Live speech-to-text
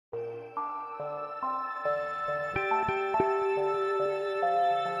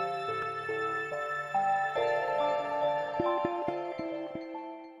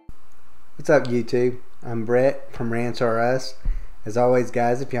What's up, YouTube? I'm Brett from Rants. As always,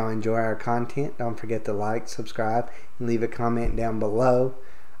 guys, if y'all enjoy our content, don't forget to like, subscribe, and leave a comment down below.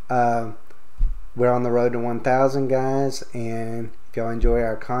 We're on the road to 1,000, guys, and if y'all enjoy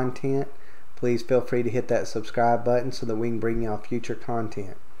our content, please feel free to hit that subscribe button so that we can bring y'all future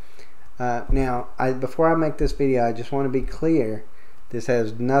content. Now, before I make this video, I just want to be clear. This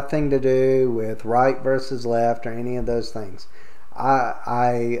has nothing to do with right versus left or any of those things.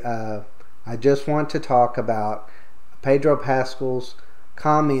 I just want to talk about Pedro Pascal's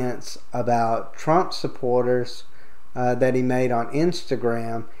comments about Trump supporters that he made on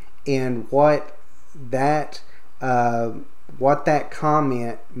Instagram, and what that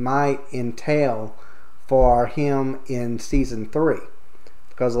comment might entail for him in season 3.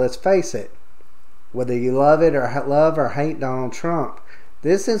 Because let's face it, whether you love or hate Donald Trump,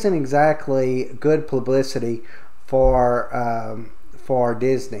 this isn't exactly good publicity for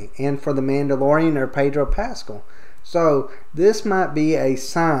Disney and for The Mandalorian or Pedro Pascal. So this might be a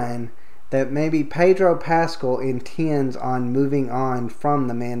sign that maybe Pedro Pascal intends on moving on from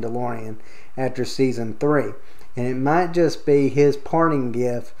The Mandalorian after season 3, and it might just be his parting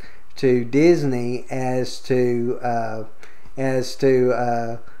gift to Disney as to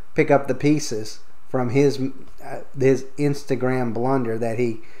pick up the pieces from his Instagram blunder that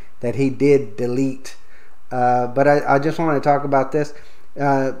he did delete. But I just want to talk about this.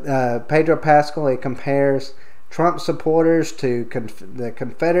 Pedro Pascal, it compares Trump supporters to the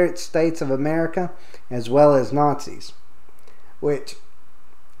Confederate States of America as well as Nazis, which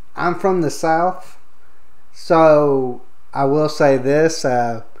I'm from the South, so I will say this.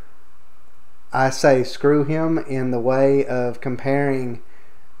 I say screw him in the way of comparing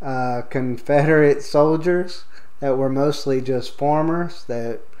Confederate soldiers that were mostly just farmers.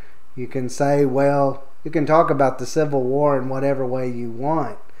 That you can say, well, you can talk about the Civil War in whatever way you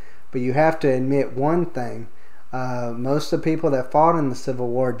want, but you have to admit one thing. Most of the people that fought in the Civil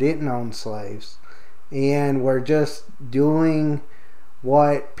War didn't own slaves, and were just doing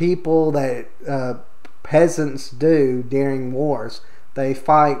what people that peasants do during wars. They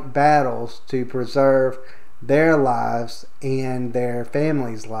fight battles to preserve their lives and their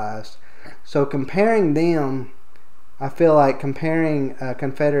families' lives. So comparing them, I feel like comparing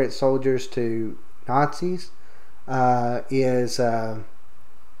Confederate soldiers to Nazis it's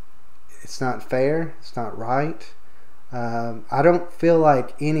not fair. It's not right. I don't feel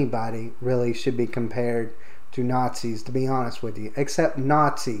like anybody really should be compared to Nazis, to be honest with you, except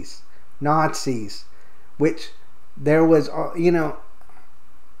Nazis, which there was, you know,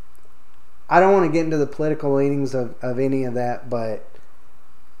 I don't want to get into the political leanings of any of that, but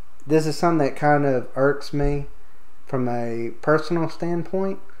this is something that kind of irks me from a personal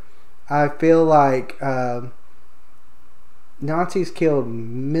standpoint. I feel like Nazis killed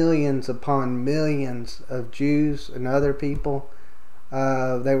millions upon millions of Jews and other people.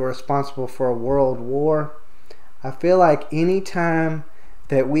 They were responsible for a world war. I feel like any time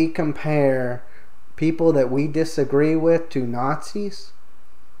that we compare people that we disagree with to Nazis,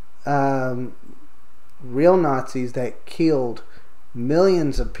 real Nazis that killed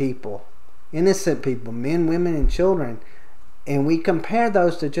millions of people, innocent people, men, women, and children, and we compare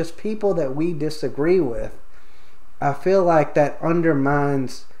those to just people that we disagree with, I feel like that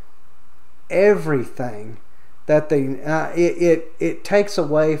undermines everything that it takes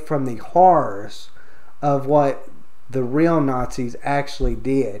away from the horrors of what the real Nazis actually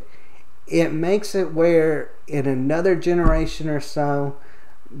did. It makes it where in another generation or so,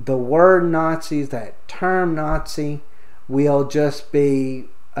 the word Nazis, that term Nazi, will just be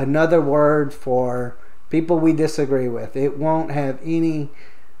another word for people we disagree with. It won't have any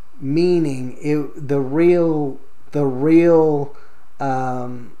meaning. The real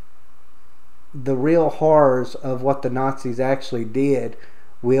horrors of what the Nazis actually did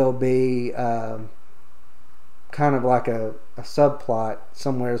will be kind of like a subplot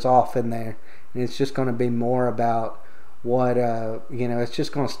somewhere's off in there, and it's just going to be more about what you know, it's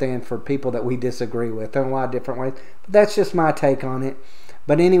just going to stand for people that we disagree with in a lot of different ways. But that's just my take on it.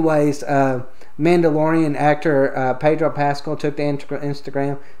 But anyways, Mandalorian actor Pedro Pascal took to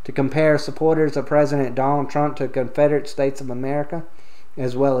Instagram to compare supporters of President Donald Trump to Confederate States of America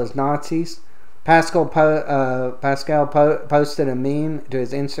as well as Nazis. Pascal posted a meme to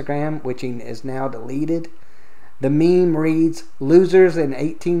his Instagram, which he is now deleted. The meme reads, "Losers in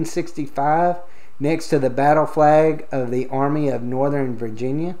 1865," next to the battle flag of the Army of Northern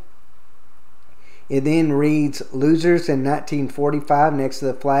Virginia. It then reads, "Losers in 1945," next to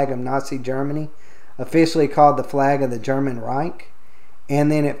the flag of Nazi Germany, officially called the flag of the German Reich. And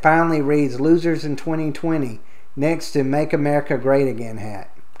then it finally reads, "Losers in 2020," next to "Make America Great Again" hat.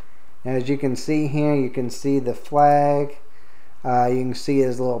 As you can see here, you can see the flag. You can see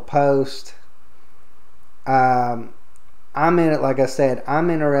his little post. I'm in it, like I said, I'm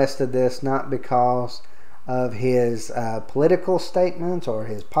interested in this not because of his political statements or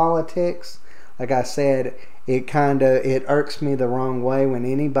his politics. Like I said, it irks me the wrong way when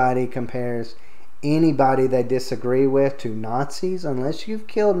anybody compares anybody they disagree with to Nazis. Unless you've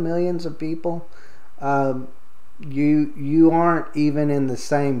killed millions of people, you aren't even in the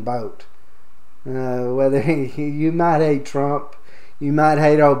same boat. Whether you might hate Trump, you might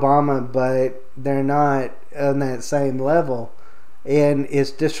hate Obama, but they're not on that same level. And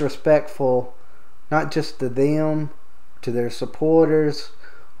it's disrespectful not just to them, to their supporters,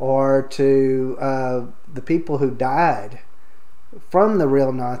 or to the people who died from the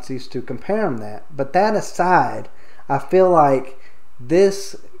real Nazis, to compare them that. But that aside, I feel like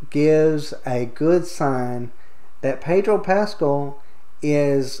this gives a good sign that Pedro Pascal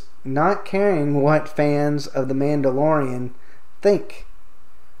is not caring what fans of The Mandalorian think.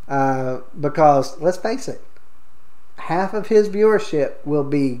 Because, let's face it, half of his viewership will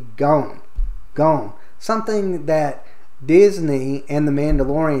be gone. Something that Disney and The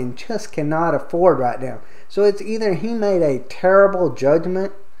Mandalorian just cannot afford right now. So it's either he made a terrible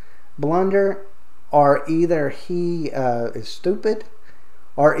judgment blunder, or either he is stupid,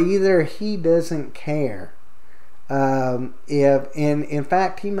 or either he doesn't care. In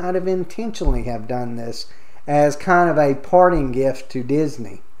fact, he might have intentionally have done this as kind of a parting gift to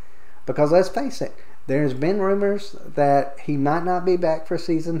Disney. Because let's face it, there's been rumors that he might not be back for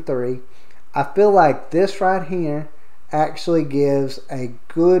season 3. I feel like this right here actually gives a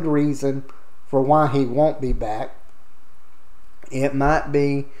good reason for why he won't be back. It might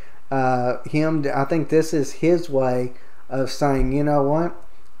be him. I think this is his way of saying, you know what,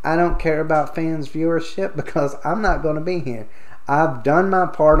 I don't care about fans' viewership because I'm not going to be here. I've done my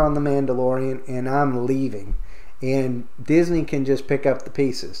part on The Mandalorian and I'm leaving. And Disney can just pick up the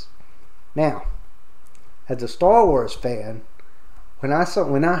pieces. Now, as a Star Wars fan, when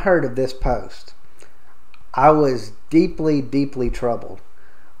I heard of this post, I was deeply, deeply troubled,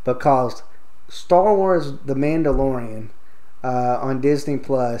 because Star Wars The Mandalorian on Disney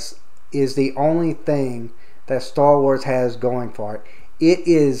Plus is the only thing that Star Wars has going for it. It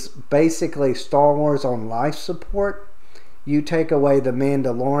is basically Star Wars on life support. You take away The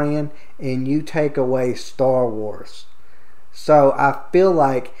Mandalorian and you take away Star Wars. So I feel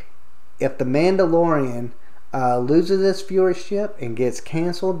like if The Mandalorian loses its viewership and gets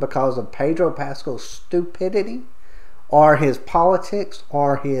canceled because of Pedro Pascal's stupidity or his politics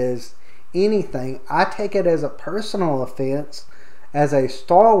or his anything, I take it as a personal offense as a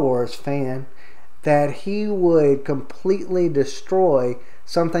Star Wars fan that he would completely destroy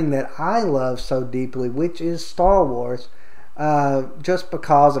something that I love so deeply, which is Star Wars, just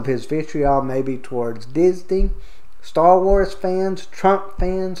because of his vitriol maybe towards Disney, Star Wars fans, Trump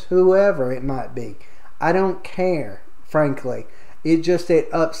fans, whoever it might be. I don't care, frankly. It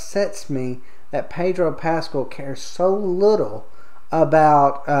upsets me that Pedro Pascal cares so little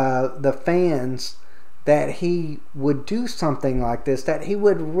about the fans, that he would do something like this, that he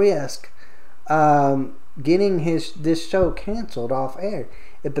would risk getting this show canceled off air.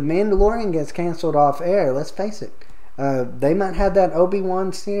 If The Mandalorian gets canceled off air, let's face it, they might have that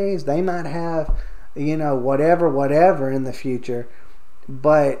Obi-Wan series, they might have, whatever in the future,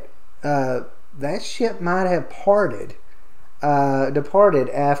 but that ship might have departed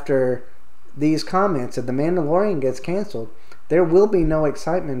after these comments. If The Mandalorian gets canceled, there will be no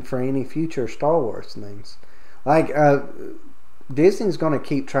excitement for any future Star Wars things. Like, Disney's going to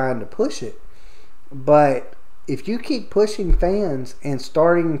keep trying to push it, but if you keep pushing fans and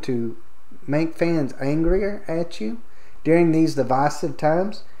starting to make fans angrier at you during these divisive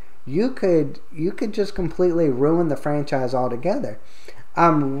times, you could just completely ruin the franchise altogether. It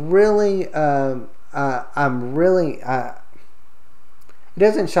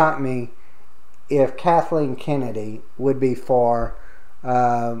doesn't shock me if Kathleen Kennedy would be for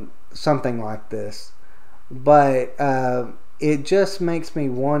something like this, but it just makes me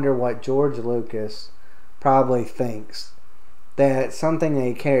wonder what George Lucas probably thinks, that something that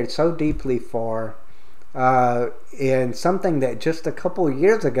he cared so deeply for, and something that just a couple of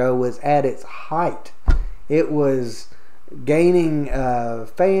years ago was at its height. It was gaining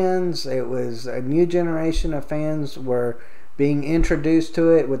fans. It was a new generation of fans were being introduced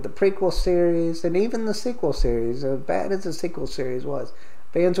to it with the prequel series and even the sequel series. As bad as the sequel series was,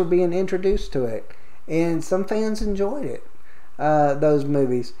 fans were being introduced to it, and some fans enjoyed it. Those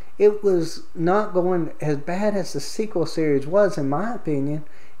movies. It was not going as bad as the sequel series was, in my opinion.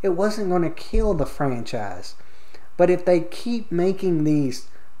 It wasn't going to kill the franchise. But if they keep making these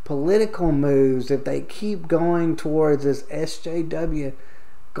political moves, if they keep going towards this SJW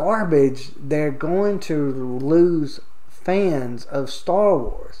garbage, they're going to lose fans of Star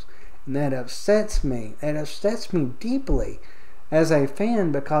Wars. And that upsets me. It upsets me deeply as a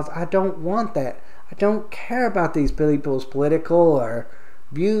fan, because I don't want that. I don't care about these people's political or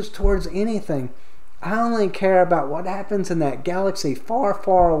views towards anything. I only care about what happens in that galaxy far,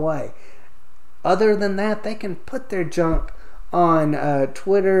 far away. Other than that, they can put their junk on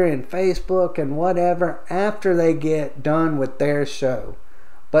Twitter and Facebook and whatever after they get done with their show.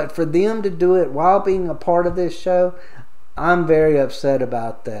 But for them to do it while being a part of this show, I'm very upset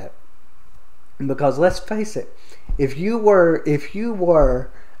about that. Because let's face it, if you were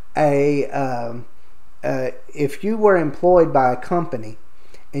employed by a company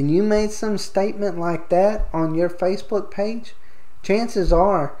and you made some statement like that on your Facebook page, chances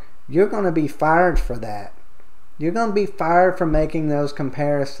are you're going to be fired for that. You're going to be fired for making those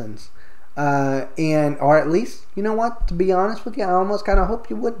comparisons. Or at least, you know what, to be honest with you, I almost kind of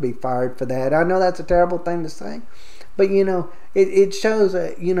hope you would be fired for that. I know that's a terrible thing to say, but it shows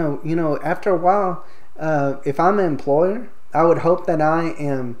that, after a while, if I'm an employer, I would hope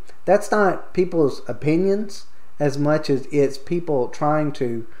that that's not people's opinions as much as it's people trying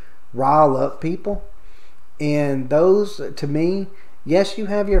to rile up people. And those, to me, yes, you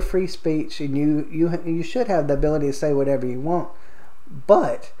have your free speech, and you should have the ability to say whatever you want.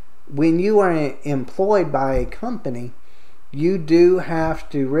 But when you are employed by a company, you do have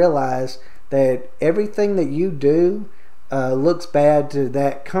to realize that everything that you do looks bad to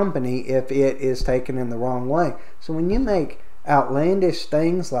that company if it is taken in the wrong way. So when you make outlandish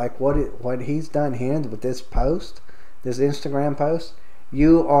things like what he's done here with this post, this Instagram post,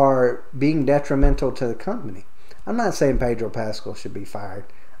 you are being detrimental to the company. I'm not saying Pedro Pascal should be fired.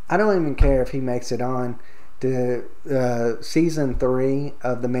 I don't even care if he makes it on to season 3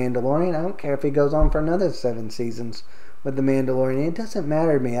 of The Mandalorian. I don't care if he goes on for another 7 seasons with The Mandalorian. It doesn't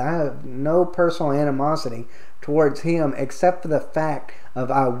matter to me. I have no personal animosity towards him, except for the fact of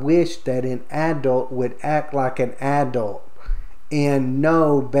I wish that an adult would act like an adult and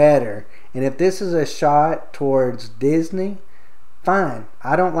know better. And if this is a shot towards Disney, fine.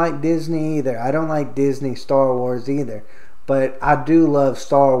 I don't like Disney either. I don't like Disney Star Wars either. But I do love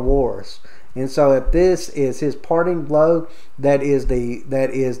Star Wars. And so if this is his parting blow, that is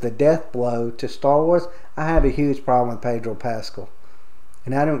the death blow to Star Wars, I have a huge problem with Pedro Pascal.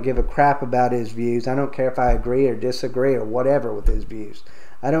 And I don't give a crap about his views. I don't care if I agree or disagree or whatever with his views.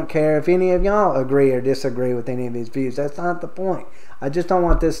 I don't care if any of y'all agree or disagree with any of his views. That's not the point. I just don't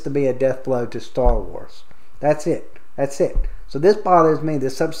want this to be a death blow to Star Wars. That's it. That's it. So this bothers me.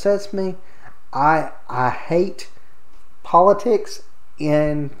 This upsets me. I hate politics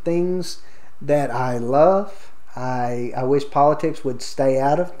in things that I love. I wish politics would stay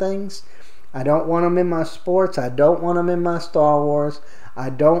out of things. I don't want them in my sports. I don't want them in my Star Wars. I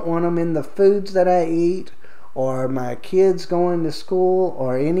don't want them in the foods that I eat, or my kids going to school,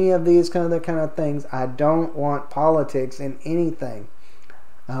 or any of these kind of things. I don't want politics in anything.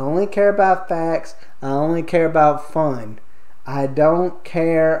 I only care about facts. I only care about fun. I don't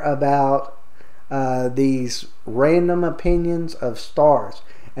care about these random opinions of stars.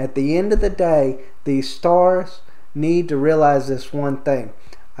 At the end of the day, these stars need to realize this one thing.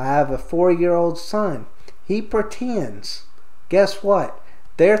 I have a 4-year-old son. He pretends. Guess what?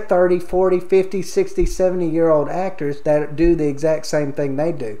 They're 30, 40, 50, 60, 70-year-old actors that do the exact same thing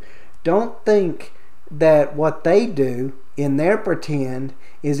they do. Don't think that what they do in their pretend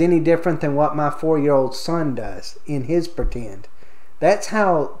is any different than what my 4-year-old son does in his pretend. That's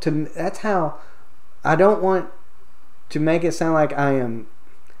how I don't want to make it sound like I am.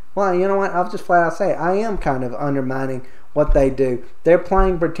 Well, you know what? I'll just flat out say I am kind of undermining what they do. They're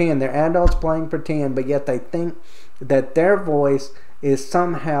playing pretend. They're adults playing pretend, but yet they think that their voice is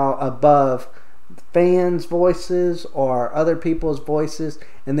somehow above fans' voices or other people's voices,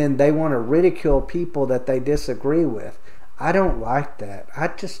 and then they want to ridicule people that they disagree with. I don't like that. I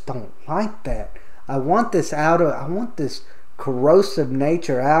just don't like that. I want this corrosive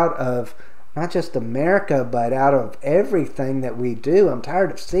nature out of not just America, but out of everything that we do. I'm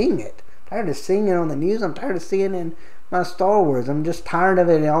tired of seeing it. I'm tired of seeing it on the news. I'm tired of seeing it in my Star Wars. I'm just tired of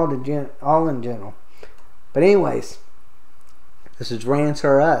it all in general. But anyways, this is Rants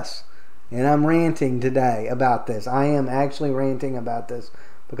or Us, and I'm ranting today about this. I am actually ranting about this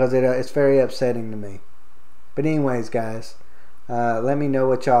because it's very upsetting to me. But anyways, guys, let me know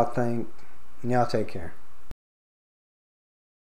what y'all think, and y'all take care.